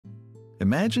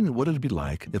Imagine what it'd be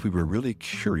like if we were really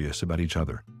curious about each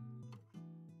other.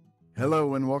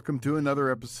 Hello, and welcome to another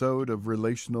episode of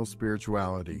Relational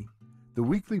Spirituality, the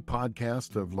weekly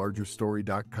podcast of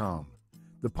largerstory.com,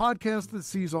 the podcast that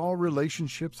sees all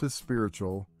relationships as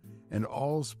spiritual and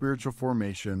all spiritual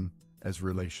formation as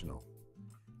relational.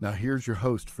 Now, here's your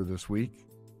host for this week,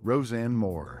 Rosanne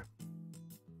Moore.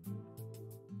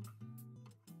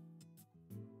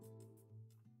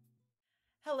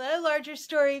 Hello, Larger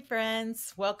Story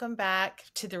friends. Welcome back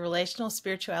to the Relational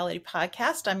Spirituality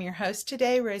Podcast. I'm your host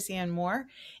today, Rosanne Moore,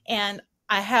 and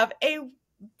I have a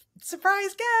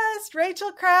surprise guest.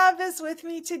 Rachael Crabb is with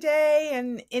me today,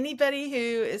 and anybody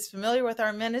who is familiar with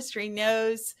our ministry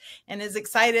knows and is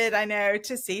excited, I know,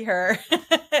 to see her.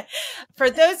 For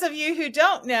those of you who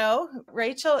don't know,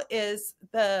 Rachael is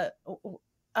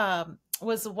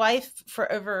was a wife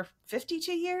for over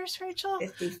 52 years, Rachael?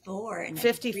 54.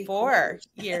 54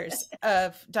 years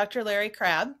of Dr. Larry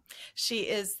Crabb. She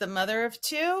is the mother of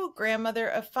 2, grandmother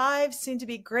of 5, soon to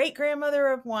be great grandmother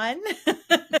of 1.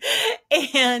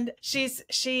 And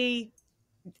she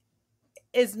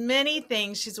is many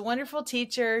things. She's a wonderful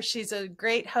teacher. She's a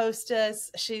great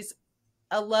hostess. She's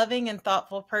a loving and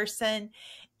thoughtful person.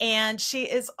 And she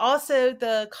is also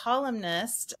the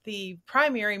columnist, the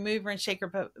primary mover and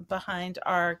shaker behind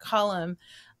our column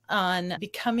on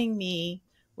Becoming Me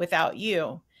Without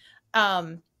You.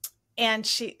 And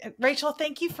Rachael,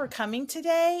 thank you for coming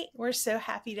today. We're so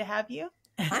happy to have you.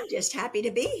 I'm just happy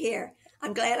to be here.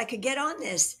 I'm glad I could get on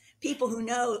this. People who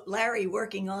know Larry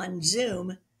working on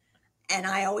Zoom, and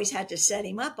I always had to set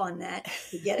him up on that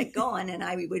to get it going. And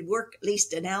I would work at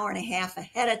least an hour and a half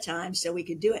ahead of time so we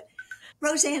could do it.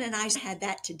 Rosanne and I had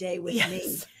that today with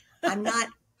me. I'm not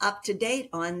up to date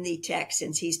on the tech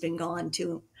since he's been gone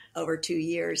over 2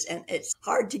 years, and it's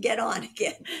hard to get on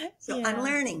again. So yeah. I'm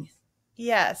learning.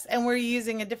 Yes, and we're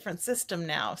using a different system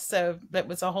now. So that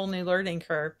was a whole new learning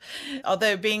curve.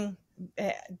 Although being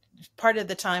part of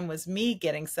the time was me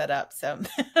getting set up. So,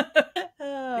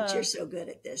 but you're so good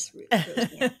at this,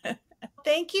 Rosanne.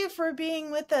 Thank you for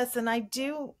being with us. And I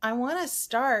want to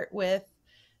start with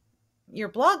your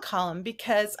blog column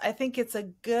because I think it's a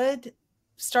good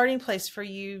starting place for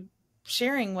you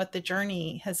sharing what the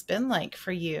journey has been like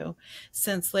for you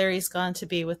since Larry's gone to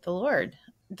be with the Lord.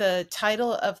 The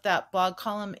title of that blog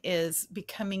column is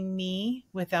Becoming Me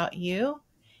Without You.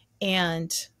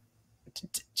 And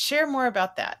share more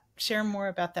about that. Share more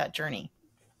about that journey.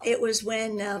 It was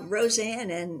when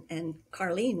Rosanne and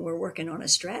Carlene were working on a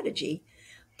strategy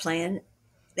plan.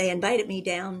 They invited me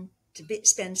down to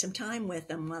spend some time with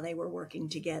them while they were working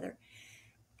together.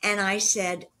 And I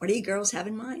said, what do you girls have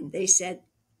in mind? They said,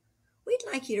 we'd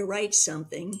like you to write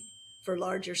something for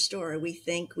Larger Story. We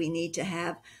think we need to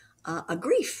have a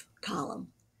grief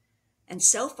column. And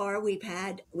so far we've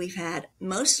had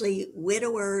mostly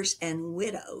widowers and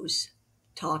widows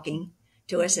talking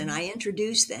to us, and I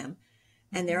introduce them,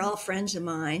 and they're all friends of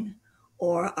mine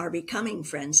or are becoming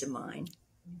friends of mine.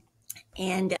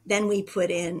 And then we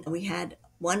had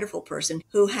wonderful person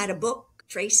who had a book,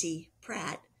 Tracy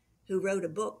Pratt, who wrote a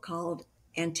book called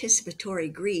Anticipatory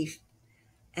Grief.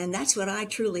 And that's what I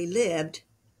truly lived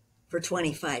for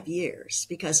 25 years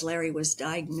because Larry was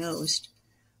diagnosed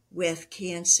with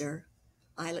cancer,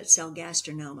 islet cell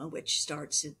carcinoma, which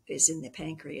is in the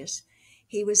pancreas.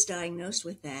 He was diagnosed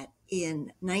with that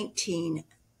in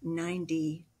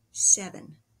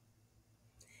 1997.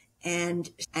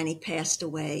 And he passed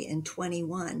away in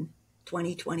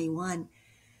 2021.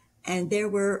 And there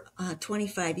were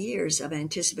 25 years of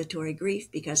anticipatory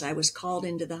grief because I was called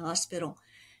into the hospital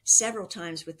several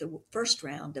times with the first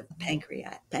round of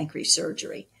pancreas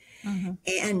surgery. Mm-hmm.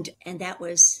 And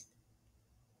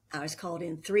I was called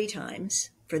in 3 times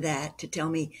for that to tell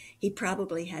me he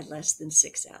probably had less than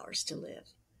 6 hours to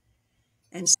live.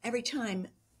 And every time,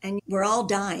 and we're all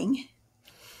dying,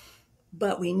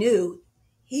 but we knew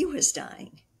he was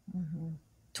dying. Mm-hmm.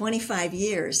 25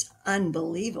 years,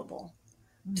 unbelievable.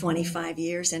 25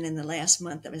 years. And in the last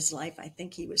month of his life, I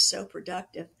think he was so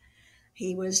productive.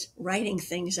 He was writing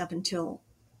things up until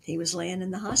he was laying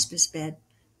in the hospice bed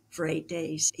for 8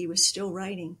 days. He was still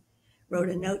writing, wrote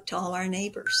a note to all our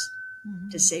neighbors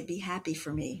to say, be happy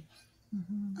for me.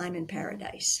 I'm in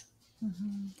paradise.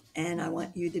 And I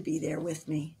want you to be there with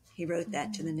me. He wrote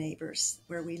that to the neighbors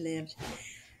where we lived.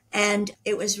 And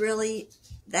it was really,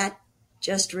 that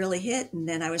just really hit. And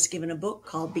then I was given a book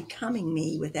called Becoming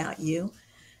Me Without You.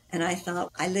 And I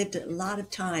thought I lived a lot of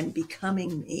time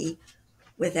becoming me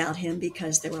without him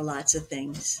because there were lots of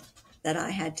things that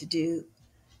I had to do.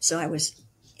 So I was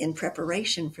in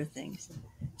preparation for things.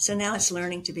 So now it's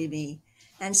learning to be me.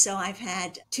 And so I've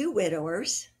had 2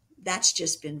 widowers that's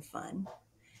just been fun.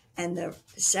 And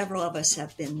several of us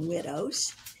have been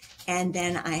widows. And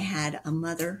then I had a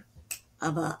mother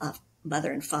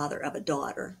and father of a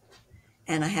daughter.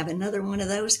 And I have another one of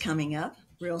those coming up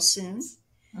real soon.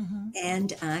 Mm-hmm.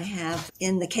 And I have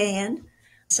in the can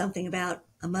something about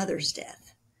a mother's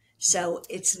death. So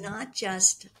it's not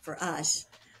just for us,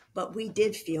 but we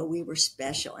did feel we were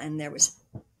special. And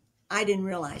I didn't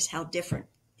realize how different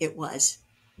it was.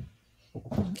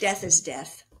 Death is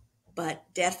death, but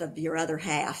death of your other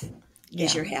half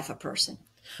is your half a person.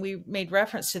 We made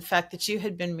reference to the fact that you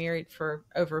had been married for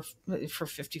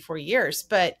 54 years,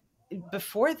 but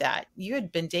before that, you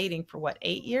had been dating for what,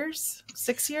 8 years,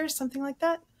 6 years, something like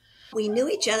that? We knew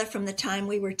each other from the time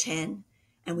we were 10,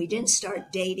 and we didn't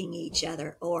start dating each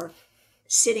other or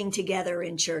sitting together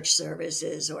in church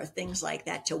services or things like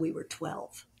that till we were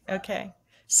 12. Okay.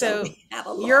 So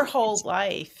your whole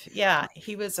life,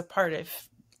 he was a part of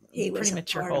pretty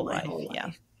much your whole life.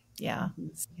 Yeah.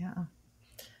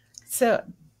 So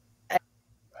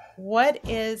what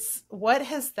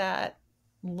has that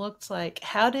looked like?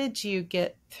 How did you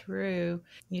get through?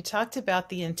 You talked about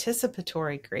the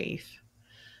anticipatory grief,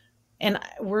 and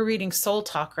we're reading Soul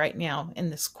Talk right now in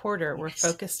this quarter. We're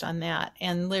focused on that.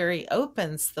 And Larry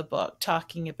opens the book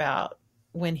talking about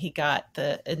when he got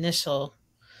the initial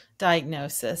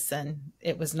diagnosis and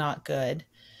it was not good.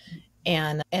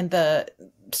 And the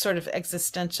sort of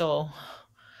existential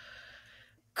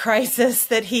crisis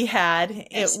that he had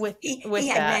he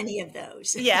had many of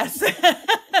those. Yes.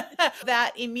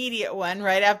 That immediate one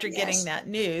right after getting that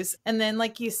news. And then,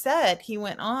 like you said, he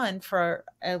went on for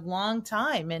a long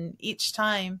time, and each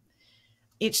time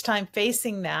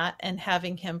facing that and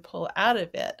having him pull out of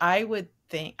it,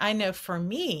 I know for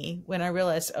me, when I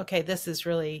realized, okay,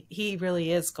 he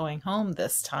really is going home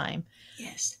this time.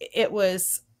 Yes.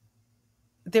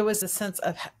 There was a sense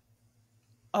of,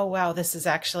 oh, wow, this is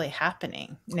actually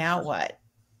happening. Now what?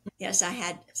 Yes, I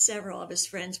had several of his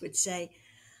friends would say,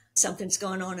 something's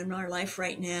going on in our life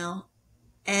right now.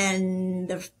 And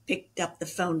they've picked up the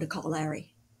phone to call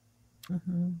Larry.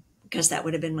 Mm-hmm. Because that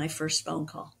would have been my first phone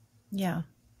call. Yeah.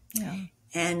 Yeah.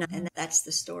 And that's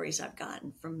the stories I've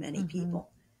gotten from many people.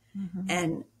 Mm-hmm.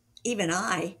 And even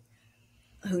I,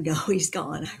 who know he's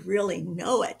gone, I really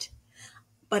know it.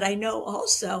 But I know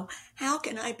also, how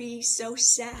can I be so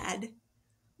sad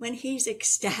when he's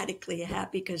ecstatically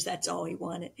happy, because that's all he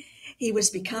wanted. He was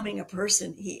becoming a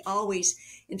person. He always,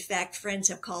 in fact, friends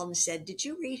have called and said, did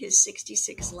you read his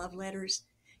 66 love letters?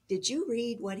 Did you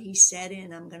read what he said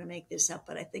in, I'm going to make this up,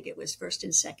 but I think it was 1st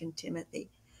and 2nd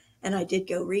Timothy. And I did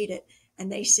go read it.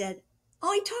 And they said,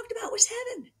 all he talked about was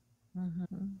heaven.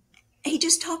 Mm-hmm. He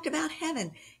just talked about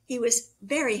heaven. He was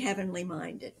very heavenly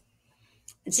minded.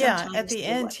 And at the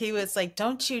end, he was like,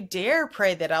 don't you dare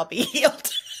pray that I'll be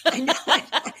healed. I know.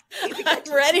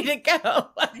 I'm ready to go.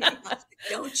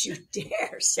 Don't you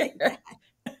dare say that.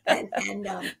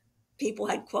 And people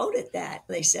had quoted that.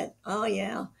 They said, oh,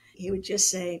 yeah. He would just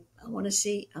say, I want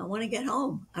to get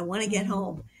home. I want to get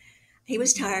home. He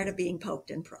was tired of being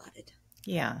poked and prodded.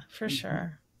 Yeah, for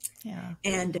sure. Yeah.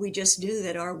 And we just knew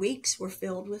that our weeks were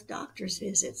filled with doctor's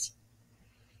visits,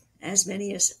 as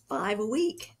many as 5 a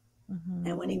week. Mm-hmm.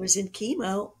 And when he was in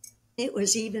chemo, it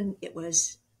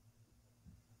was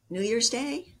New Year's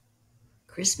Day,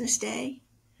 Christmas Day,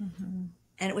 mm-hmm.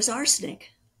 and it was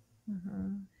arsenic.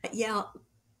 Mm-hmm. Yeah,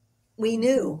 we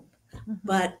knew, mm-hmm.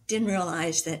 but didn't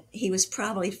realize that he was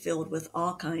probably filled with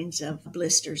all kinds of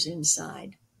blisters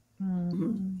inside.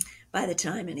 Mm-hmm. By the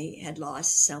time, and he had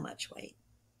lost so much weight.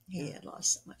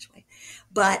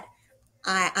 But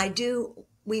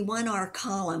we won our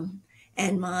column,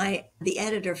 and the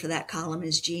editor for that column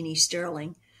is Jeannie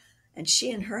Sterling, and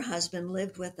she and her husband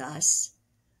lived with us.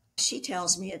 She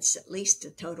tells me it's at least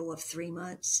a total of 3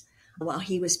 months while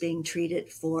he was being treated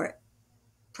for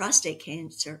prostate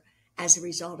cancer as a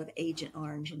result of Agent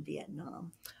Orange in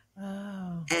Vietnam.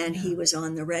 Oh, and he was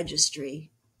on the registry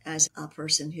as a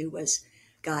person who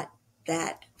got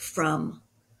that from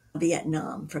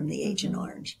Vietnam, from the Agent mm-hmm.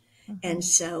 Orange. Mm-hmm. And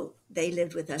so they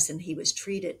lived with us, and he was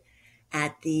treated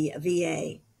at the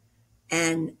VA.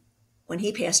 And when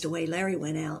he passed away, Larry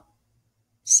went out,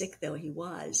 sick though he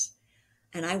was.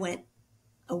 And I went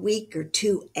a week or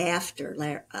two after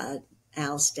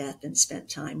Al's death and spent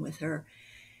time with her.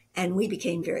 And we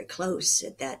became very close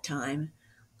at that time.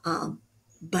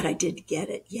 But I didn't get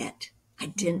it yet. I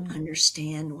didn't mm-hmm.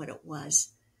 understand what it was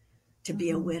to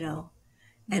be a widow.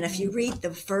 And if you read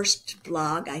the first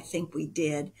blog, I think we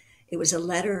did, it was a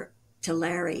letter to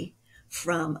Larry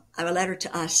a letter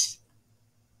to us,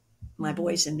 my mm-hmm.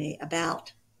 boys and me,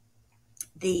 about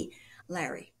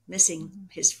Larry missing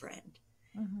his friend.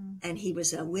 And he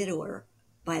was a widower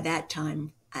by that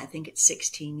time. I think it's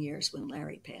 16 years when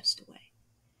Larry passed away.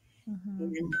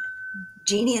 And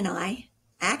Jeannie and I,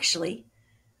 actually,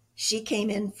 she came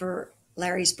in for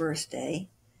Larry's birthday.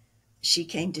 She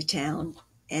came to town,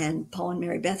 and Paul and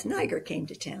Mary Beth Niger came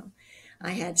to town.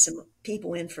 I had some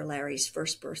people in for Larry's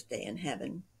first birthday in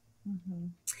heaven.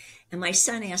 And my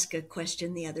son asked a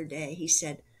question the other day. He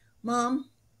said, Mom,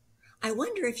 I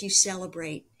wonder if you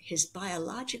celebrate his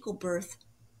biological birth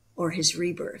or his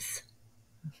rebirth.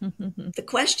 The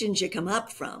questions you come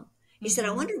up from. He said,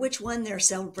 I wonder which one they're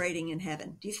celebrating in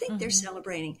heaven. Do you think they're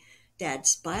celebrating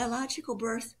Dad's biological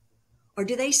birth, or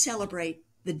do they celebrate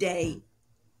the day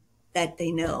that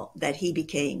they know that he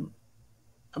became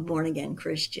a born-again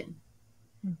Christian?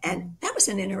 And that was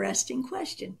an interesting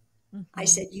question. I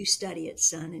said, you study it,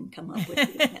 son, and come up with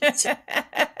the answer.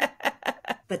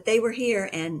 But they were here,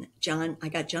 and I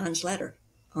got John's letter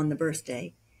on the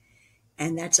birthday.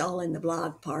 And that's all in the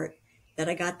blog part, that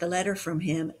I got the letter from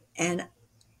him. And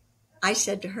I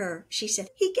said to her, she said,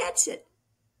 he gets it.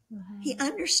 He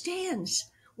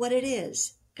understands what it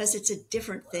is, because it's a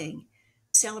different thing.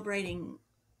 Celebrating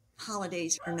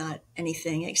holidays are not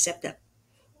anything except that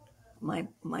my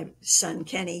son,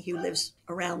 Kenny, who lives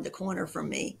around the corner from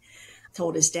me,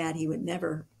 told his dad he would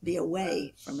never be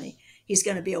away from me. He's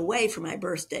going to be away for my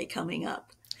birthday coming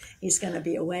up. He's going to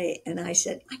be away. And I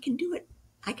said, I can do it.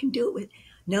 I can do it with,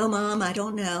 no, Mom, I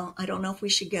don't know. I don't know if we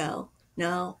should go.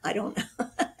 No, I don't know.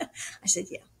 I said,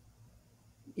 yeah,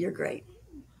 you're great.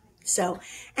 So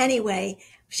anyway,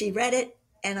 she read it,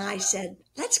 and I said,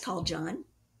 let's call John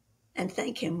and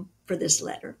thank him for this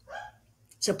letter.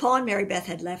 So Paul and Mary Beth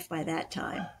had left by that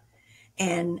time,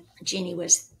 and Jeannie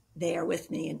was there with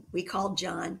me, and we called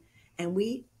John, and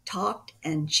we talked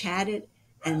and chatted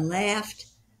and laughed.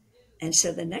 And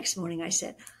so the next morning I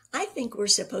said, I think we're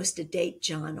supposed to date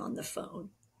John on the phone.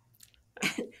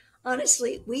 And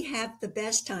honestly, we have the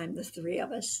best time, the three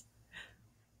of us.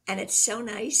 And it's so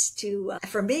nice to,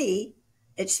 for me,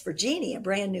 it's for Jeannie, a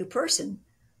brand new person.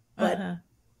 But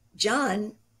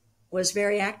John was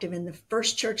very active in the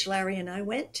first church Larry and I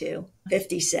went to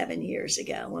 57 years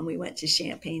ago when we went to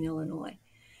Champaign, Illinois.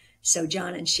 So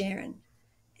John and Sharon.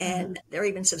 And there are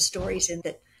even some stories in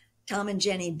that Tom and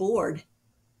Jenny Board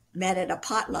met at a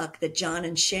potluck that John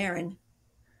and Sharon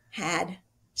had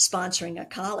sponsoring a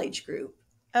college group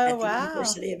at the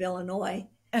University of Illinois.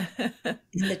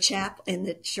 in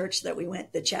the church that we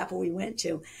went, the chapel we went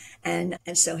to. And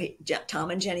so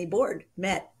Tom and Jenny Board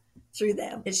met through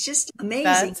them. It's just amazing.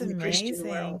 That's in the Christian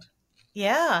world.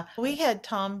 Yeah. We had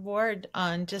Tom Board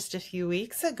on just a few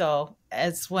weeks ago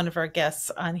as one of our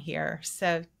guests on here.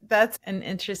 So that's an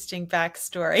interesting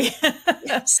backstory.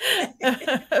 Yes.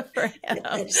 For him.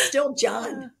 It's still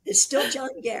John. It's still John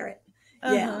Garrett.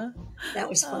 Yeah. That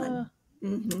was fun.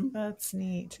 That's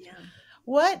neat.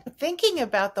 Yeah. Thinking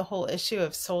about the whole issue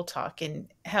of soul talk and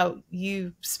how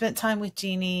you spent time with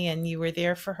Jeannie and you were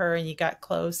there for her and you got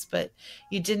close, but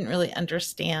you didn't really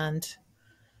understand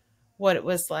what it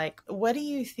was like. What do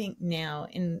you think now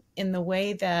in the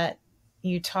way that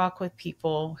you talk with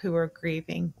people who are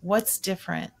grieving? What's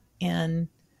different in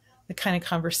the kind of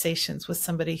conversations with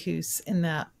somebody who's in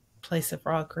that place of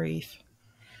raw grief?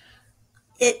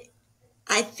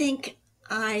 I think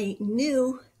I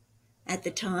knew at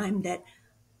the time that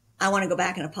I want to go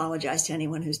back and apologize to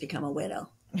anyone who's become a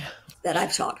widow that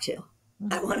I've talked to.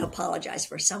 I want to apologize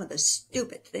for some of the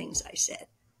stupid things I said.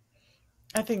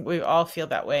 I think we all feel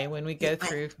that way when we go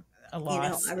through a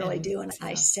loss. I really do. And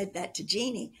I said that to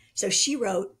Jeannie. So she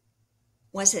wrote,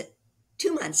 was it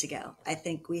 2 months ago? I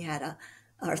think we had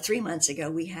or 3 months ago,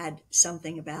 we had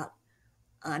something about,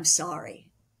 I'm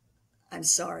sorry. I'm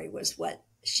sorry was what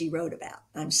she wrote about.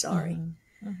 I'm sorry.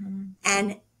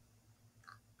 And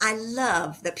I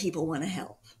love that people want to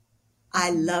help.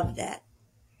 I love that.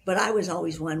 But I was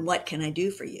always one, what can I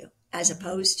do for you? As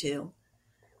opposed to,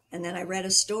 and then I read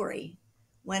a story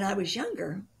when I was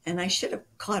younger, and I should have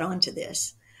caught on to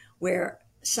this, where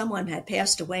someone had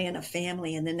passed away in a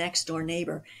family and the next door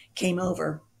neighbor came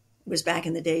over. It was back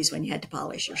in the days when you had to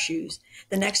polish your shoes.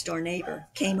 The next door neighbor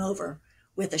came over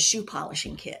with a shoe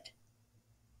polishing kit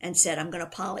and said, I'm going to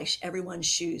polish everyone's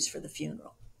shoes for the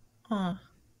funeral.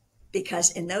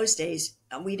 Because in those days,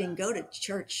 we didn't go to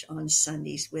church on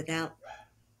Sundays without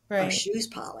our shoes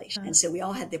polished. And so we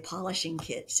all had the polishing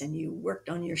kits, and you worked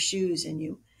on your shoes,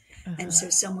 and and so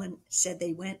someone said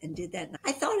they went and did that. And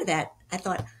I thought of that. I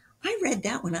thought, I read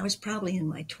that when I was probably in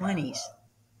my 20s.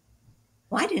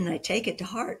 Why didn't I take it to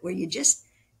heart? Where you just,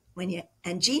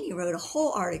 and Jeannie wrote a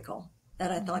whole article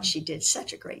that I thought she did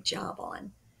such a great job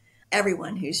on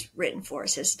everyone who's written for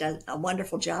us has done a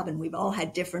wonderful job, and we've all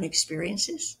had different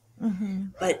experiences. Mm-hmm.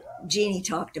 But Jeannie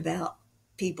talked about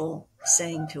people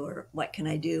saying to her, "What can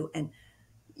I do?" And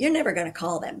you're never going to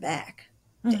call them back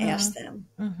to ask them,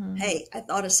 "Hey, I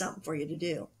thought of something for you to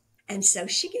do." And so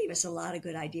she gave us a lot of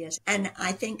good ideas. And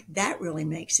I think that really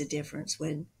makes a difference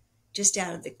when just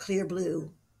out of the clear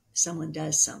blue, someone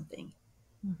does something.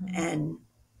 And,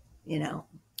 you know,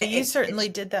 you certainly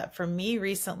did that for me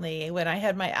recently. When I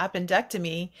had my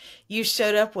appendectomy, you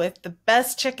showed up with the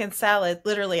best chicken salad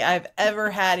literally I've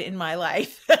ever had in my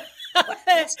life.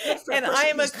 And I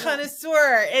am a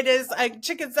connoisseur.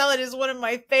 Chicken salad is one of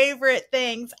my favorite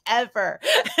things ever.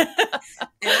 And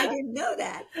I didn't know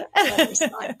that.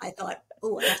 I thought,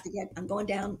 oh, I'm going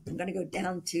to go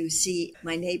down to see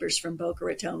my neighbors from Boca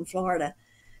Raton, Florida,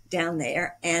 down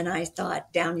there. And I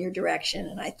thought, down your direction.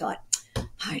 And I thought,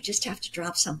 I just have to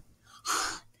drop some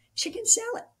chicken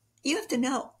salad. You have to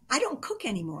know, I don't cook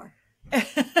anymore.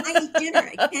 I eat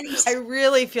dinner at Kenny's. I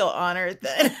really feel honored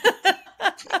then.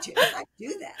 I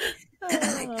do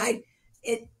that.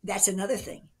 That's another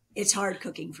thing. It's hard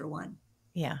cooking for one.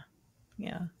 Yeah.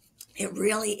 It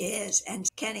really is. And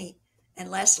Kenny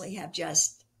and Leslie have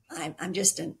I'm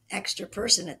just an extra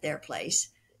person at their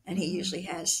place. And he usually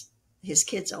his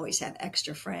kids always have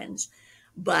extra friends.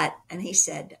 And he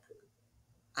said,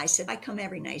 I said, I come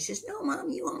every night. He says, no, Mom,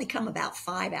 you only come about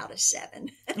 5 out of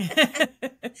 7.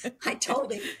 I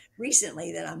told him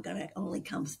recently that I'm going to only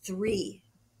come 3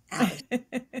 out.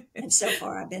 And so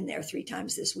far I've been there 3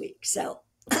 times this week. So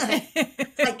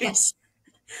I guess.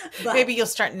 But maybe you'll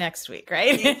start next week,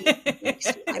 right?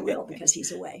 Next week. I will, because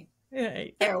he's away.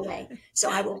 Right. They're away.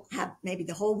 So I will have maybe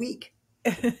the whole week,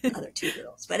 other 2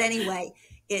 girls. But anyway,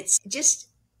 it's just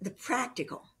the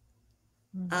practical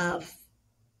of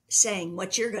saying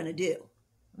what you're going to do.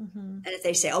 And if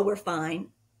they say, oh, we're fine,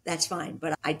 that's fine.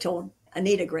 But I told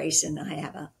Anita Grace and I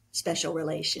have a special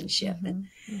relationship. And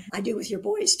I do with your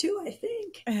boys too, I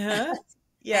think.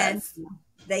 Yes.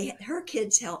 And her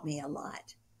kids help me a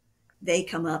lot. They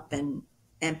come up and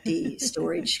empty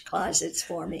storage closets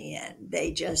for me, and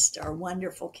they just are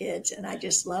wonderful kids. And I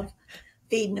just love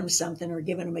feeding them something or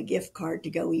giving them a gift card to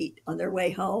go eat on their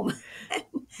way home.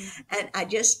 And I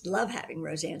just love having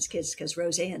Roseanne's kids, because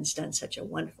Roseanne's done such a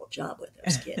wonderful job with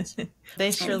those kids.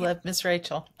 They sure love Miss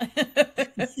Rachael.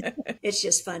 It's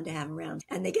just fun to have them around.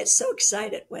 And they get so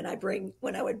excited when I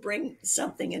would bring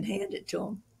something and hand it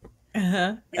to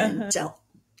them. And so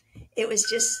it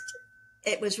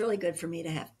was really good for me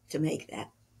to have to make that.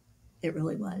 It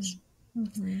really was.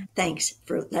 Thanks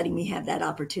for letting me have that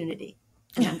opportunity.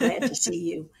 And I'm glad to see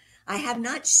you. I have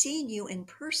not seen you in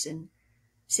person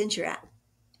since you're out.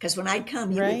 Because when I'd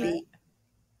come, you would be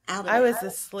out of I was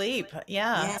asleep.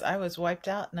 Yeah. I was wiped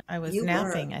out and I was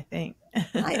napping, I think.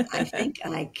 I think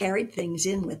I carried things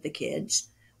in with the kids,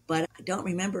 but I don't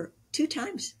remember 2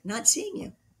 times not seeing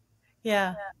you.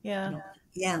 Yeah.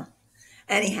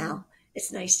 Anyhow,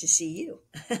 it's nice to see you.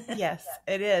 Yes,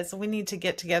 it is. We need to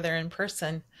get together in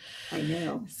person. I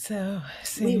know. So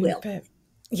soon, we will.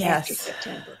 Yes. After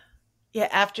September. Yeah,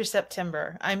 after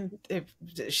September.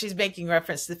 She's making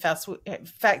reference to the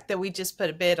fact that we just put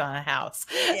a bid on a house.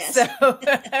 Yes. So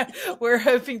we're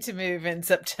hoping to move in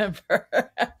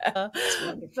September.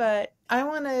 But I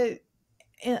want to,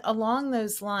 along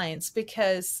those lines,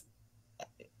 because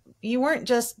you weren't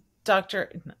just I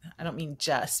don't mean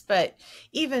just, but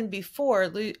even before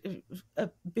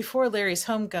Larry's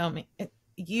homecoming,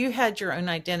 you had your own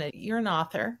identity. You're an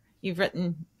author. You've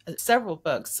written several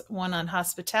books, one on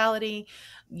hospitality.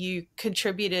 You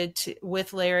contributed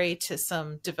with Larry to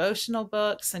some devotional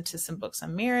books and to some books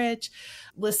on marriage.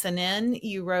 Listen In,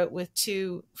 you wrote with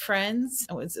 2 friends.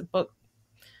 It was a book.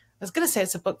 I was going to say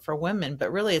it's a book for women,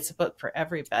 but really it's a book for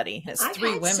everybody. It's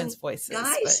 3 women's voices.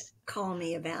 Guys call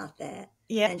me about that.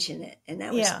 Mention it. And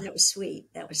that was sweet.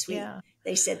 That was sweet. Yeah.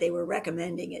 They said they were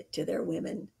recommending it to their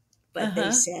women, but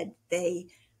they said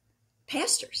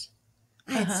pastors.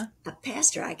 I had a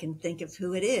pastor, I can think of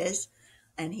who it is.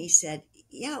 And he said,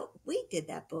 yeah, we did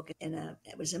that book. And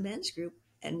it was a men's group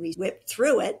and we whipped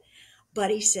through it.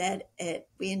 But he said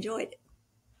we enjoyed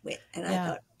it. And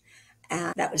I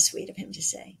thought that was sweet of him to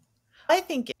say. I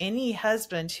think any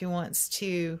husband who wants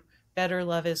to better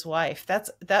love his wife,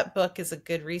 that book is a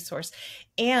good resource.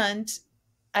 And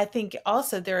I think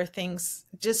also there are things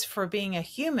just for being a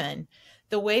human,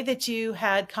 the way that you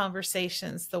had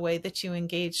conversations, the way that you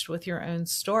engaged with your own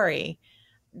story,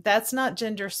 that's not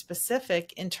gender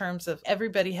specific in terms of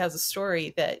everybody has a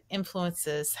story that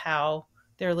influences how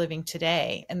they're living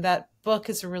today. And that book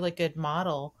is a really good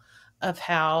model of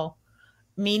how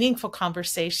meaningful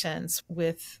conversations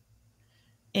with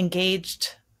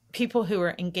engaged people who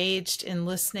are engaged in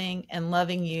listening and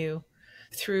loving you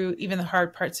through even the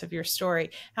hard parts of your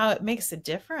story, how it makes a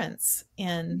difference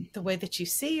in the way that you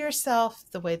see yourself,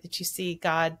 the way that you see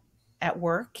God at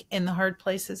work in the hard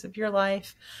places of your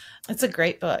life. It's a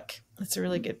great book. It's a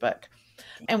really good book.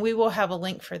 And we will have a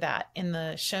link for that in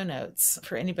the show notes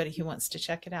for anybody who wants to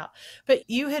check it out. But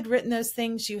you had written those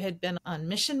things. You had been on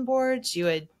mission boards. You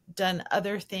had done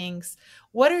other things.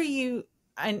 What are you,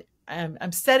 I'm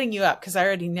setting you up because I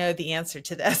already know the answer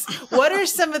to this. What are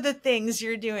some of the things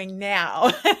you're doing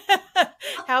now?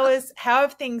 How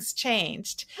have things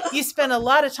changed? You spent a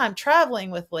lot of time traveling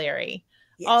with Larry.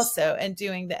 Yes. Also, and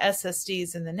doing the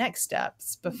SSDs and the next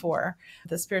steps before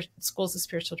the schools of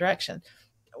spiritual direction.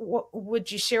 What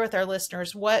would you share with our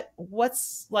listeners?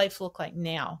 What's life look like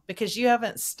now? Because you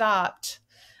haven't stopped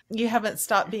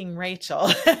being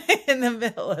Rachel in the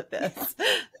middle of this.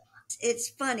 It's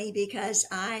funny because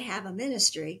I have a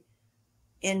ministry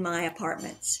in my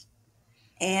apartments,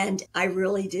 and I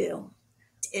really do.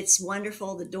 It's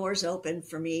wonderful. The doors open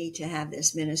for me to have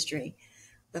this ministry.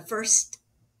 The first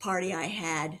party I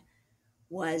had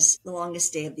was the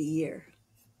longest day of the year.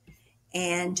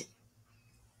 And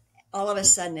all of a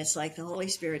sudden, it's like the Holy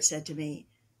Spirit said to me,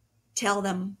 tell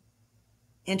them,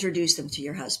 introduce them to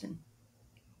your husband.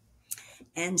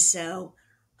 And so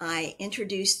I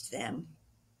introduced them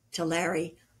to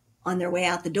Larry on their way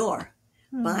out the door.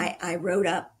 I wrote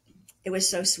up, it was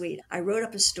so sweet. I wrote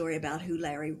up a story about who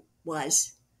Larry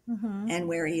was and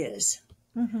where he is.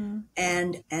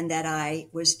 And that I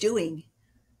was doing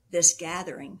this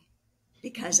gathering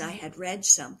because I had read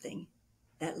something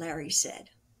that Larry said.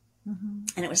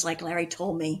 And it was like Larry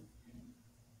told me,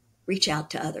 reach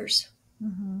out to others.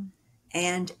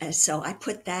 And so I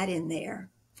put that in there.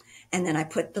 And then I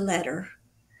put the letter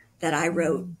that I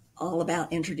wrote all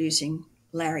about introducing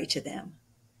Larry to them.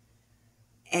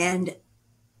 And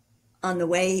on the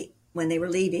way, when they were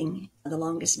leaving the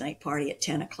longest night party at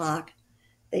 10 o'clock,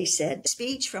 they said,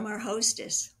 speech from our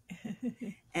hostess.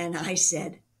 And I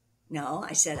said, no,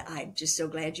 I said, I'm just so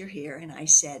glad you're here. And I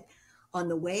said, on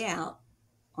the way out,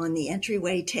 on the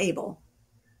entryway table,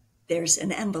 there's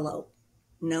an envelope.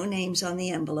 No names on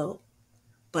the envelope,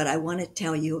 but I want to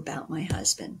tell you about my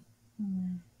husband.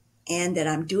 And that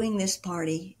I'm doing this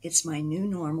party. It's my new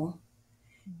normal.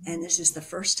 And this is the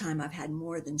first time I've had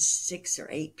more than 6 or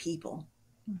 8 people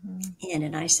in.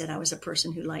 And I said I was a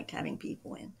person who liked having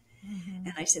people in.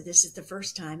 And I said, this is the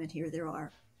first time, and here there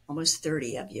are almost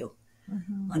 30 of you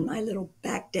on my little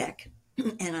back deck.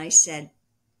 And I said,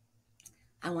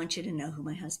 I want you to know who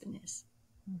my husband is.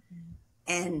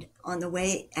 And on the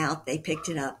way out, they picked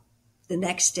it up. The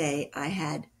next day, I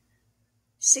had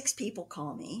 6 people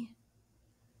call me.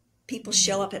 People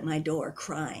show up at my door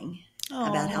crying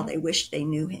about how they wished they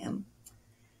knew him.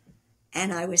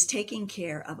 And I was taking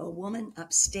care of a woman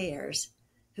upstairs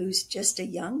who's just a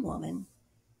young woman.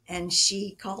 And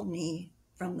she called me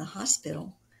from the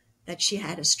hospital that she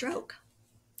had a stroke.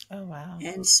 Oh, wow.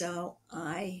 And so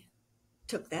I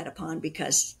took that upon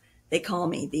because they call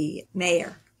me the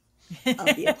mayor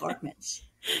of the apartments.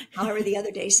 However, the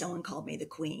other day someone called me the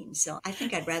queen. So I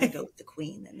think I'd rather go with the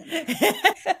queen than the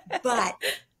mayor. But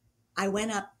I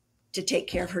went up to take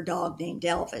care of her dog named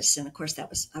Elvis. And of course,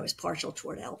 I was partial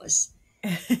toward Elvis,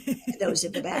 those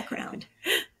in the background.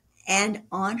 And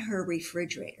on her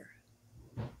refrigerator,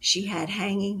 she had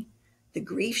hanging the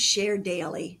Grief Shared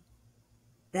Daily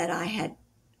that I had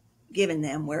given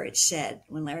them, where it said,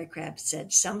 when Larry Crabb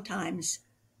said, sometimes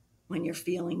when you're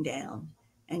feeling down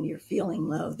and you're feeling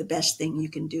low, the best thing you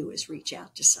can do is reach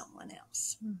out to someone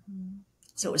else.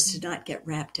 So as to not get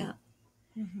wrapped up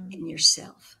in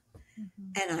yourself.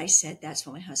 And I said, that's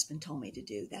what my husband told me to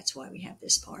do. That's why we have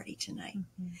this party tonight.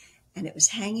 And it was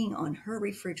hanging on her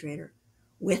refrigerator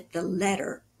with the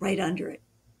letter right under it.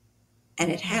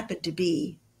 And it happened to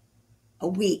be a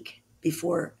week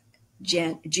before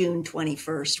June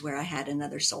 21st, where I had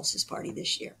another solstice party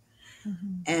this year.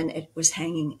 And it was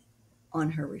hanging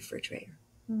on her refrigerator.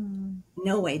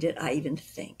 No way did I even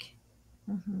think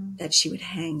that she would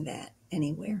hang that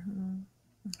anywhere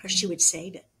or she would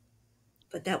save it.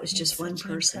 But that was just one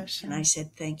person. And I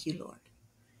said, thank you, Lord.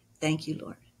 Thank you,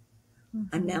 Lord.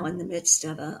 I'm now in the midst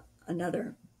of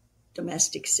another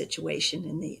domestic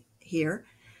situation here.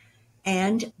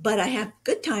 But I have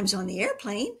good times on the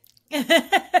airplane.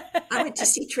 I went to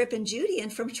see Trip and Judy,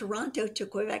 and from Toronto to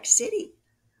Quebec City,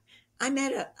 I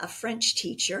met a French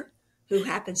teacher who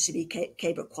happens to be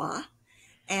Quebecois,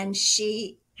 and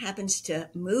she happens to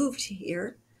move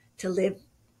here to live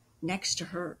next to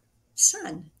her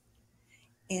son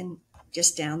in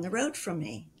just down the road from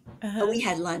me. But we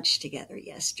had lunch together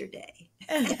yesterday.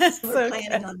 So We're planning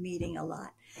good. on meeting a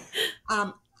lot.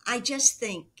 I just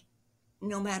think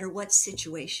no matter what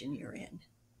situation you're in,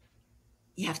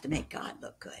 you have to make God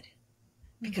look good.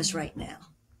 Because right now,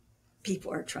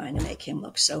 people are trying to make him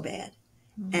look so bad,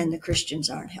 and the Christians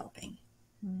aren't helping.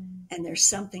 And there's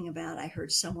something about, I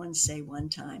heard someone say one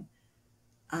time,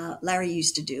 Larry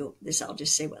used to do this. I'll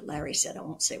just say what Larry said. I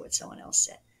won't say what someone else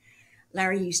said.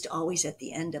 Larry used to always, at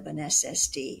the end of an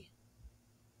SSD,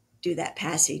 do that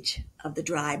passage of the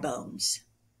dry bones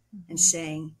and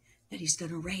saying that he's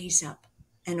going to raise up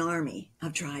an army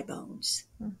of dry bones.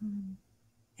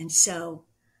 And so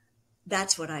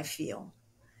that's what I feel.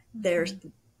 There's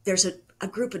a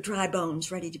group of dry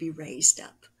bones ready to be raised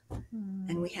up.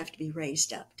 And we have to be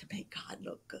raised up to make God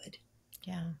look good.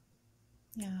 Yeah.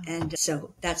 Yeah. And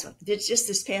so that's what, just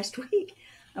this past week,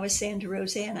 I was saying to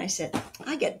Rosanne, I said,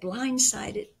 I get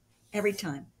blindsided every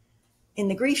time. In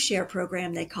the Grief Share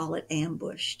program, they call it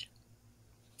ambushed.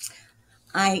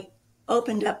 I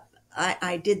opened up,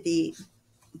 I did the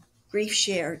Grief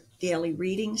Share daily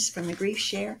readings from the Grief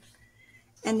Share.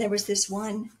 And there was this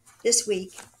one this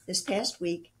past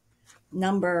week,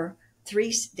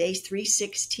 day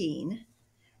 316,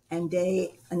 and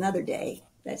another day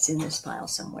that's in this pile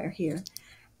somewhere here.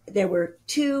 There were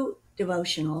 2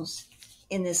 devotionals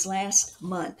in this last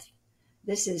month.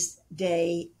 This is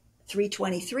day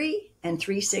 323 and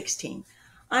 316.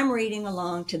 I'm reading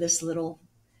along to this little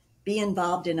be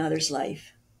involved in others'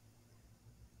 life.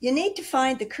 You need to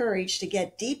find the courage to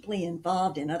get deeply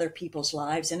involved in other people's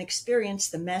lives and experience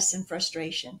the mess and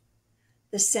frustration,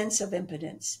 the sense of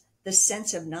impotence, the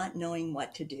sense of not knowing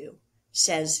what to do,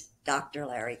 says Dr.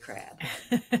 Larry Crabb.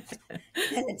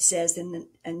 And it says in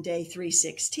day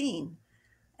 316,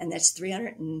 and that's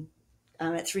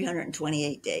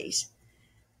 328 days.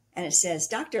 And it says,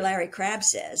 Dr. Larry Crabb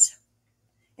says,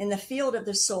 in the field of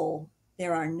the soul,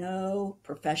 there are no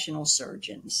professional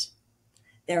surgeons.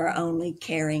 There are only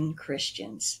caring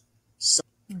Christians. So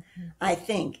I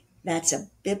think that's a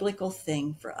biblical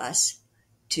thing for us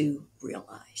to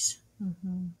realize.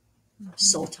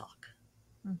 Soul talk.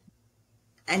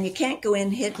 And you can't go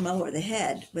in hit them over the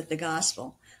head with the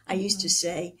gospel. I used to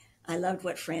say, I loved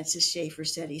what Francis Schaeffer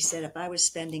said. He said, if I was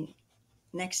spending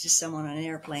next to someone on an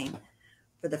airplane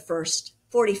for the first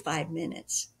 45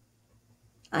 minutes,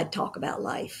 I'd talk about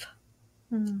life.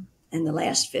 And the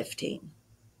last 15,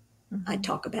 I'd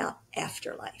talk about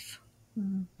afterlife.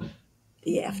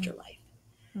 The afterlife.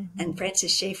 And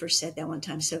Francis Schaeffer said that one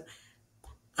time. So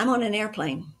I'm on an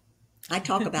airplane. I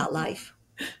talk about life.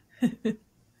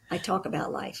 I talk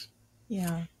about life.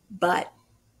 Yeah. But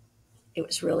it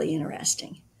was really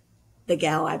interesting. The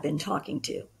gal I've been talking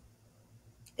to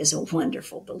is a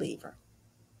wonderful believer.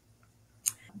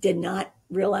 Did not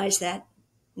realize that.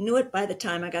 Knew it by the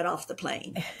time I got off the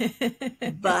plane.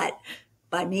 But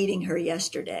by meeting her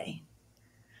yesterday,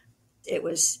 it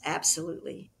was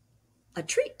absolutely a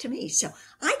treat to me. So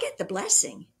I get the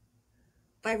blessing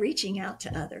by reaching out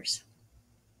to others.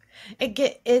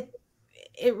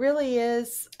 It really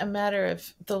is a matter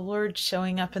of the Lord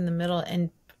showing up in the middle.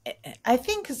 And I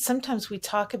think sometimes we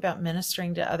talk about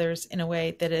ministering to others in a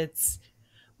way that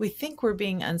we think we're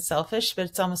being unselfish, but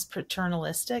it's almost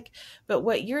paternalistic. But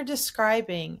what you're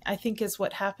describing, I think, is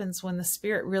what happens when the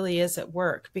Spirit really is at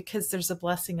work, because there's a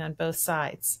blessing on both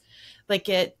sides. Like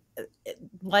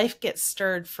life gets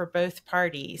stirred for both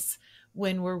parties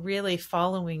when we're really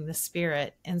following the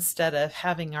Spirit instead of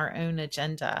having our own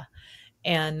agenda.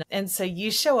 And so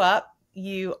you show up,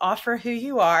 you offer who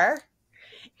you are,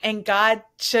 and God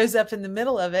shows up in the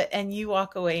middle of it, and you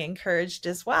walk away encouraged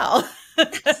as well.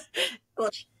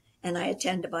 And I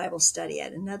attend a Bible study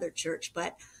at another church,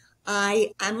 but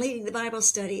I'm leading the Bible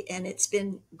study, and it's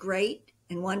been great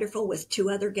and wonderful with 2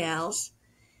 other gals.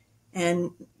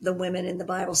 And the women in the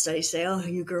Bible study say, oh,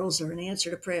 you girls are an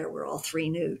answer to prayer. We're all 3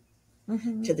 new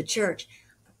to the church.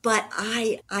 But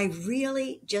I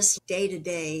really just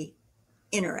day-to-day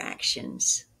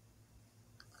interactions.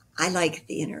 I like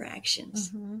the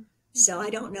interactions. So I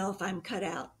don't know if I'm cut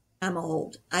out. I'm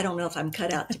old. I don't know if I'm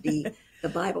cut out to be the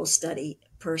Bible study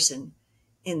person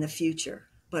in the future,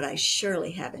 but I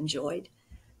surely have enjoyed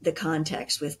the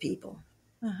contacts with people.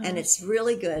 And it's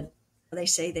really good. They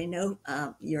say they know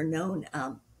you're known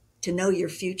to know your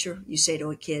future. You say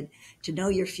to a kid, to know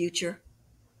your future,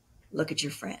 look at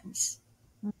your friends.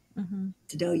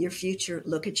 To know your future,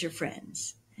 look at your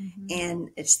friends.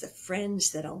 And it's the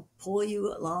friends that'll pull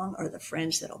you along or the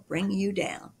friends that'll bring you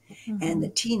down. And the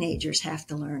teenagers have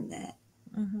to learn that.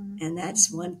 And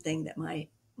that's one thing that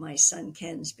my son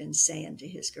Ken's been saying to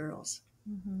his girls.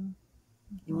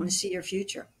 You want to see your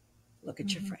future? Look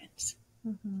at your friends.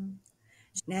 Mm-hmm.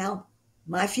 Now,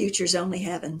 my future's only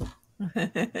heaven.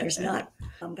 There's not,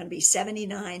 I'm going to be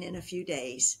 79 in a few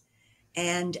days.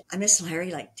 And I miss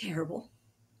Larry like terrible.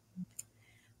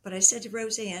 But I said to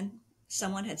Roseanne,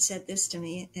 someone had said this to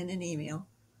me in an email.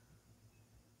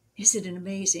 Isn't it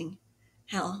amazing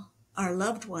how our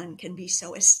loved one can be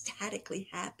so ecstatically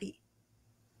happy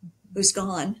who's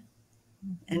gone,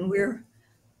 and we're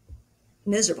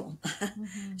miserable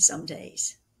some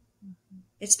days.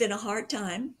 It's been a hard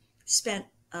time. Spent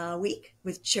a week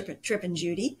with Trip and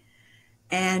Judy,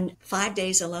 and 5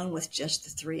 days alone with just the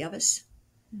three of us.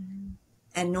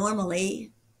 And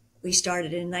normally we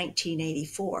started in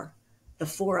 1984, the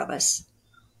four of us,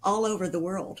 all over the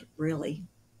world, really.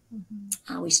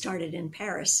 We started in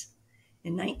Paris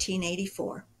in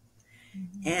 1984,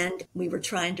 and we were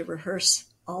trying to rehearse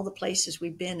all the places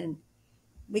we've been, and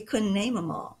we couldn't name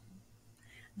them all.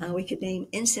 We could name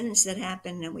incidents that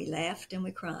happened, and we laughed and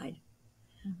we cried.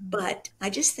 But I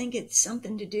just think it's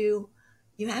something to do.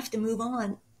 You have to move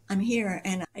on. I'm here.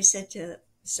 And I said to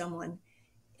someone,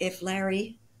 if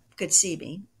Larry could see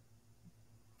me,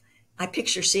 I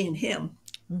picture seeing him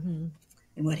and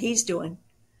what he's doing.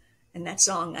 And that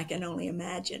song, I Can Only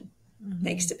Imagine,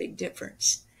 makes a big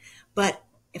difference. But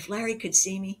if Larry could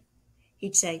see me,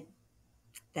 he'd say,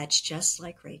 that's just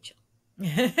like Rachel.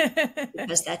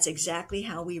 Because that's exactly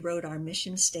how we wrote our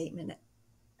mission statement.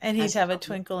 And he'd have a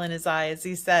twinkle in his eye as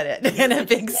he said it, and a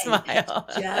big smile.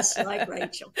 Just like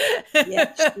Rachel.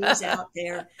 Yeah, she's out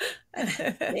there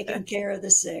taking care of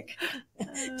the sick.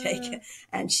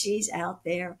 And she's out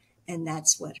there, and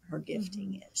that's what her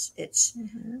gifting is. It's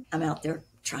I'm out there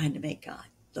trying to make God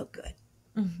look good.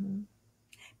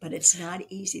 But it's not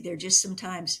easy. There are just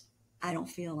sometimes I don't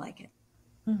feel like it.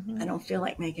 I don't feel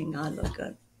like making God look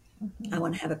good. I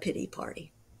want to have a pity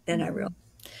party. Then I realize.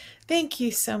 Thank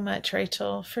you so much,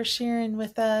 Rachel, for sharing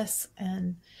with us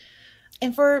and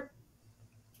for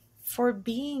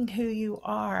being who you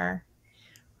are,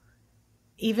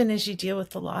 even as you deal with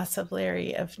the loss of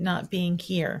Larry, of not being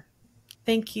here.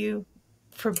 Thank you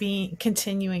for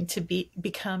continuing to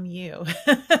become you.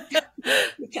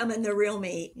 Becoming the real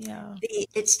me. Yeah.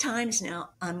 It's times now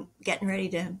I'm getting ready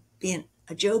to be in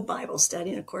a Job Bible study.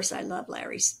 And of course, I love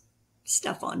Larry's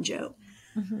stuff on Job.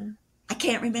 I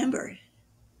can't remember it.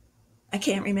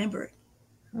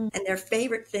 And their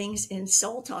favorite things in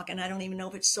Soul Talk, and I don't even know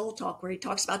if it's Soul Talk, where he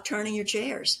talks about turning your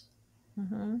chairs.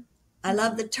 I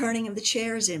love the turning of the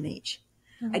chairs image.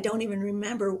 I don't even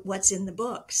remember what's in the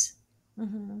books,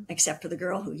 except for the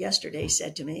girl who yesterday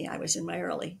said to me, I was in my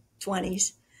early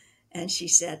 20s, and she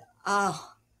said, I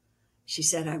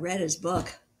read his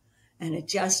book, and it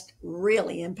just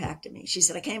really impacted me. She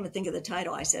said, I can't even think of the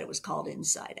title. I said it was called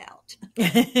Inside Out.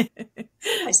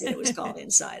 I said it was called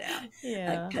Inside Out.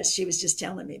 Yeah. Because she was just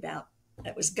telling me about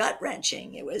it was gut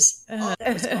wrenching. It was all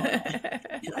that was going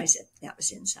on. And I said, that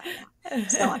was Inside Out.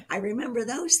 So I remember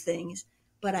those things,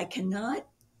 but I cannot.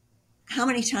 How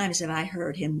many times have I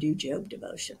heard him do Job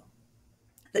devotional?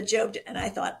 And I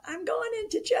thought, I'm going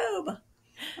into Job.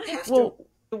 I have to.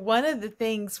 One of the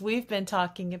things we've been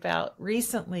talking about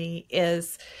recently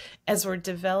is, as we're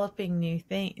developing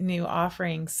new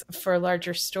offerings for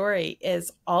Larger Story,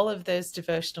 is all of those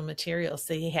devotional materials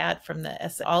that he had from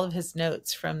all of his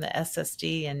notes from the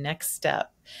SSD and Next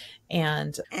Step,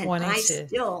 and I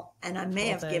may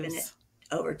have given it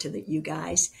over to you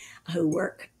guys who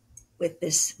work with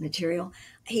this material.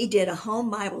 He did a home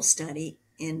Bible study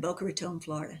in Boca Raton,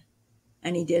 Florida,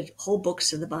 and he did whole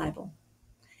books of the Bible.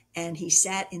 And he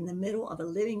sat in the middle of a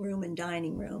living room and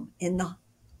dining room in the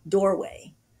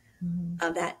doorway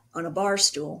of that on a bar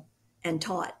stool and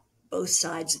taught both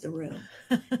sides of the room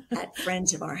at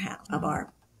friends of our house, of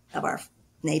our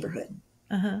neighborhood.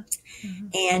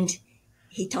 And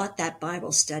he taught that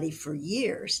Bible study for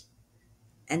years.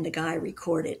 And the guy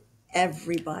recorded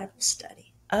every Bible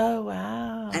study. Oh,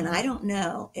 wow. And I don't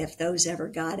know if those ever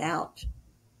got out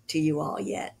to you all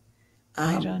yet.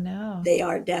 I don't know. They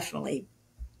are definitely.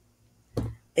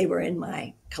 They were in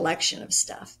my collection of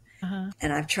stuff.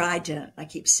 And I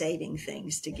keep saving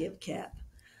things to give Kep,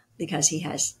 because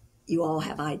you all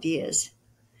have ideas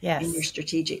in your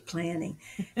strategic planning.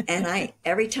 And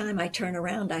every time I turn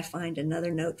around, I find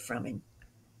another note from him.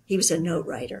 He was a note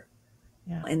writer.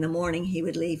 Yeah. In the morning, he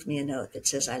would leave me a note that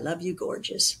says, I love you,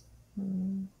 gorgeous.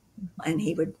 And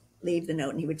he would leave the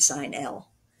note and he would sign L.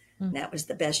 And that was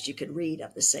the best you could read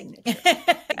of the signature.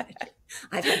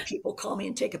 I've had people call me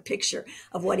and take a picture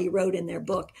of what he wrote in their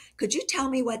book. Could you tell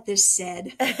me what this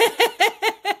said?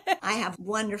 I have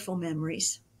wonderful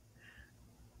memories.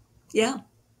 Yeah.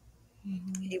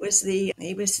 He was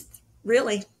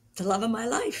really the love of my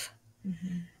life.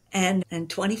 And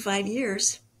 25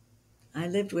 years I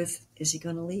lived with, is he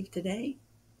going to leave today?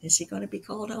 Is he going to be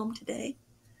called home today?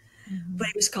 Mm-hmm. But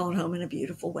he was called home in a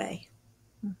beautiful way.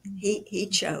 Mm-hmm. He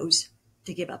chose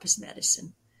to give up his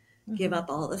medicine, give up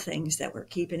all the things that were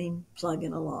keeping him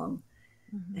plugging along.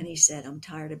 Mm-hmm. And he said, I'm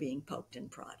tired of being poked and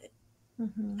prodded.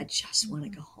 Mm-hmm. I just want to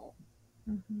go home.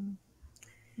 Mm-hmm.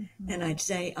 Mm-hmm. And I'd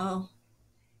say, oh,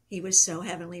 he was so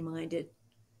heavenly minded.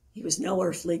 He was no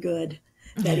earthly good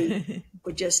that he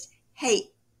would just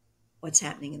hate what's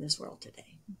happening in this world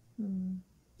today. Mm-hmm.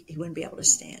 He wouldn't be able to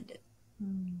stand it.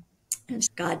 Mm-hmm. And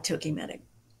God took him at a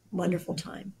wonderful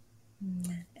time.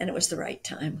 Mm-hmm. And it was the right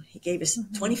time. He gave us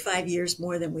 25 years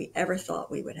more than we ever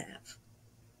thought we would have.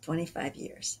 25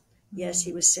 years. Yes,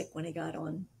 he was sick when he got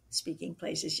on speaking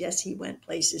places. Yes, he went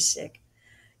places sick.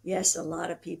 Yes, a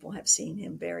lot of people have seen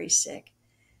him very sick.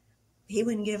 He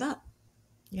wouldn't give up.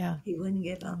 Yeah. He wouldn't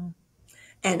give up.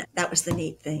 And that was the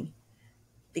neat thing,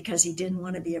 because he didn't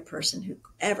want to be a person who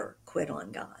ever quit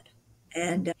on God.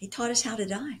 And he taught us how to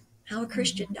die, how a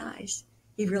Christian dies.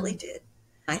 He really did.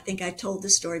 I think I've told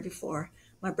this story before.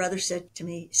 My brother said to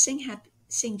me,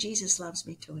 sing Jesus Loves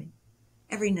Me to him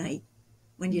every night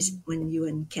when you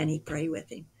and Kenny pray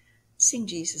with him. Sing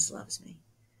Jesus Loves Me.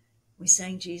 We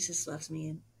sang Jesus Loves Me.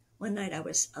 And one night I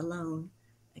was alone.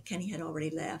 Kenny had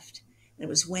already left. And it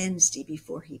was Wednesday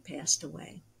before he passed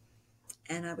away.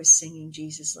 And I was singing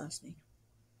Jesus Loves Me.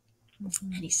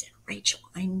 Mm-hmm. And he said, Rachel,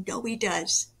 I know he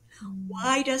does. Mm-hmm.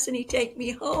 Why doesn't he take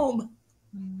me home?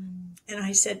 Mm-hmm. And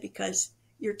I said, because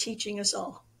you're teaching us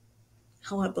all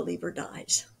how a believer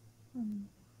dies, mm-hmm.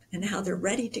 and how they're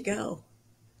ready to go.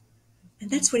 And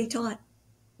that's what he taught.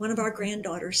 One of our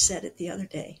granddaughters said it the other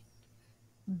day.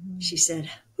 Mm-hmm. She said,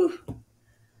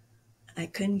 I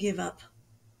couldn't give up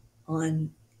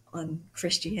on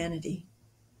Christianity,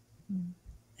 mm-hmm.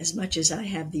 as much as I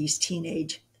have these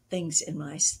teenage things in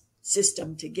my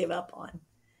system to give up on.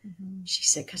 Mm-hmm. She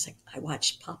said, because I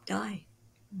watched Pop die.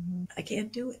 Mm-hmm. I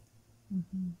can't do it.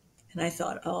 Mm-hmm. And I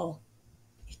thought, oh,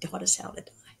 he taught us how to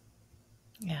die.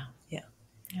 Yeah. Yeah.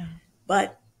 Yeah.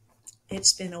 But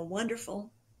it's been a wonderful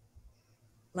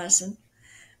lesson.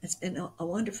 It's been a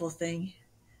wonderful thing.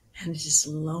 And it's just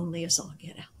lonely as all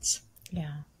get outs.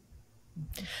 Yeah.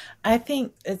 I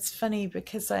think it's funny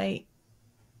because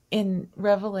in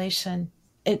Revelation,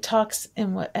 it talks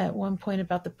at one point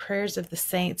about the prayers of the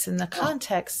saints, and the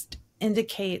context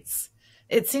indicates,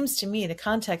 it seems to me, the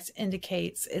context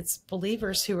indicates it's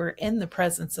believers who are in the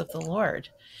presence of the Lord.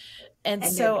 And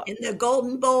so in the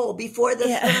golden bowl before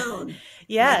the throne.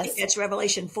 Yes. I think that's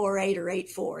Revelation 4:8 or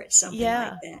 8:4. It's something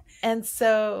like that. And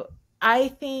so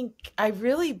I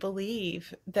really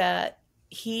believe that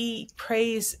he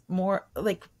prays more,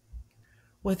 like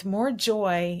with more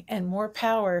joy and more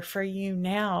power for you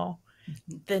now,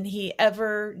 mm-hmm. than he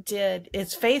ever did,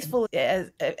 as faithfully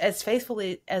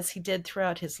as he did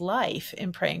throughout his life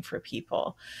in praying for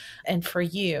people and for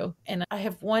you. And I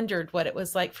have wondered what it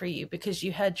was like for you, because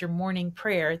you had your morning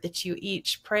prayer that you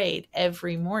each prayed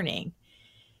every morning.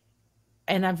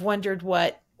 And I've wondered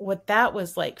what that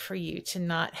was like for you to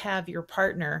not have your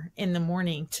partner in the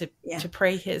morning to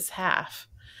pray his half.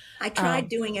 I tried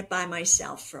doing it by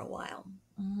myself for a while.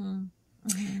 Mm-hmm.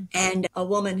 Mm-hmm. And a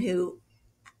woman who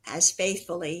has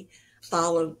faithfully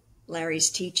followed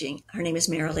Larry's teaching, her name is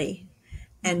Marilee.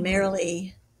 And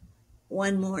Marilee,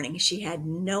 one morning, she had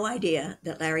no idea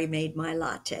that Larry made my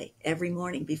latte every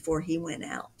morning before he went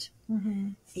out. Mm-hmm.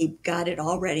 He got it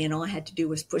all ready, and all I had to do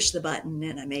was push the button,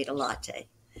 and I made a latte.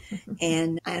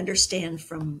 And I understand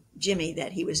from Jimmy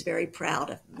that he was very proud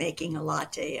of making a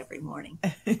latte every morning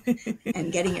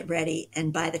and getting it ready.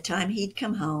 And by the time he'd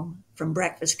come home from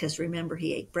breakfast, because remember,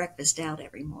 he ate breakfast out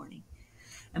every morning.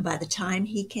 And by the time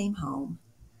he came home,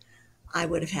 I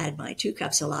would have had my 2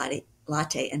 cups of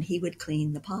latte, and he would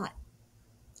clean the pot.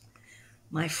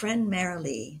 My friend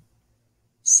Marilee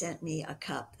sent me a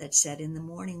cup that said, in the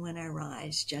morning when I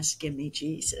rise, just give me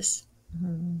Jesus.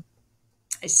 Mm-hmm.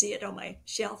 I see it on my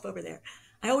shelf over there.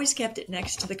 I always kept it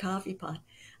next to the coffee pot.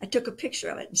 I took a picture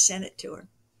of it and sent it to her.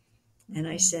 Mm-hmm. And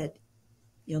I said,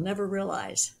 you'll never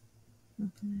realize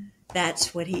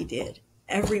that's what he did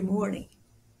every morning.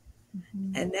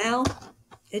 Mm-hmm. And now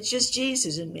it's just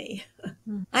Jesus and me.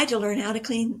 Mm-hmm. I had to learn how to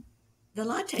clean the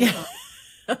latte pot.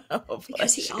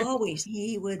 Because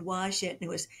he would wash it, and it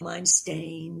was mine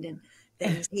stained and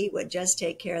things. He would just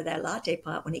take care of that latte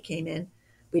pot when he came in.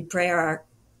 We'd pray our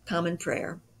common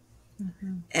prayer,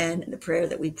 mm-hmm. and the prayer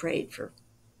that we prayed for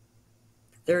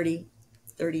 30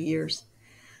 years.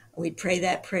 We'd pray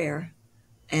that prayer,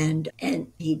 and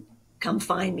he'd come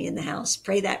find me in the house,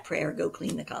 pray that prayer, go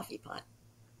clean the coffee pot.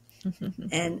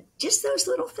 And just those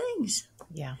little things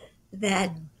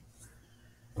that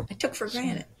I took for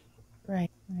granted.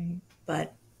 Right.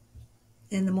 But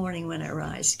in the morning when I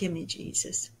rise, give me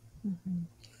Jesus. Mm-hmm.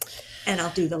 And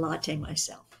I'll do the latte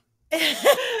myself.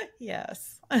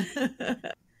 Yes.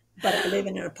 But I live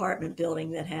in an apartment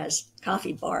building that has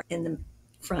coffee bar in the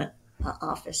front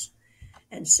office.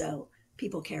 And so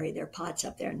people carry their pots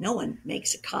up there. No one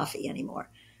makes a coffee anymore.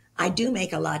 I do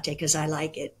make a latte because I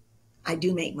like it. I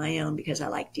do make my own because I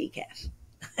like decaf.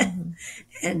 Mm-hmm.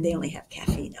 And they only have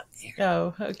caffeine up there.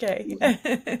 Oh, okay.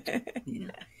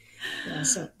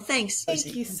 So thanks.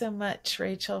 Thank you so much,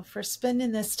 Rachael, for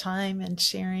spending this time and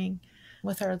sharing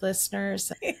with our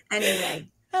listeners. Anyway,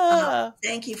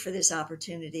 thank you for this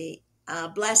opportunity.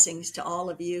 Blessings to all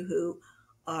of you who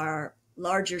are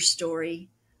Larger Story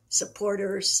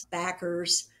supporters,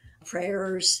 backers,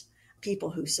 prayers, people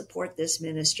who support this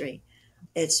ministry.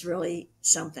 It's really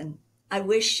something. I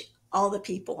wish all the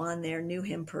people on there knew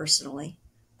him personally.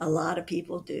 A lot of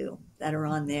people do that are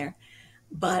on there.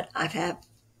 But I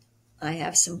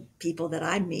have some people that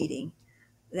I'm meeting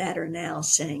that are now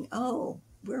saying, oh,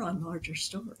 we're on Larger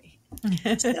Story.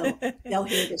 So they'll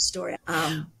hear this story.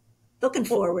 Looking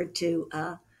forward to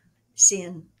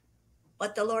seeing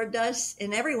what the Lord does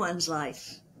in everyone's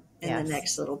life in the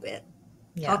next little bit.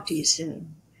 Yes. Talk to you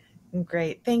soon.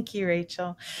 Great. Thank you,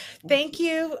 Rachael. Thank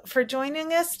you for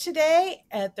joining us today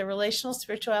at the Relational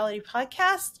Spirituality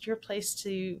Podcast, your place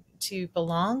to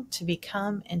belong, to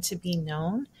become, and to be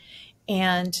known.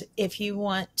 And if you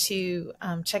want to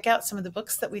check out some of the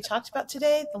books that we talked about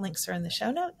today, the links are in the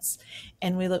show notes.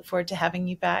 And we look forward to having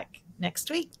you back next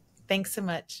week. Thanks so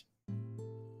much.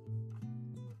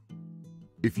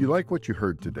 If you like what you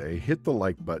heard today, hit the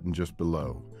like button just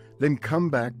below. Then come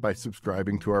back by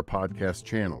subscribing to our podcast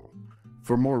channel.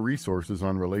 For more resources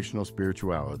on relational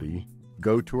spirituality,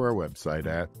 go to our website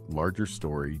at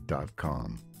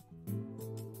largerstory.com.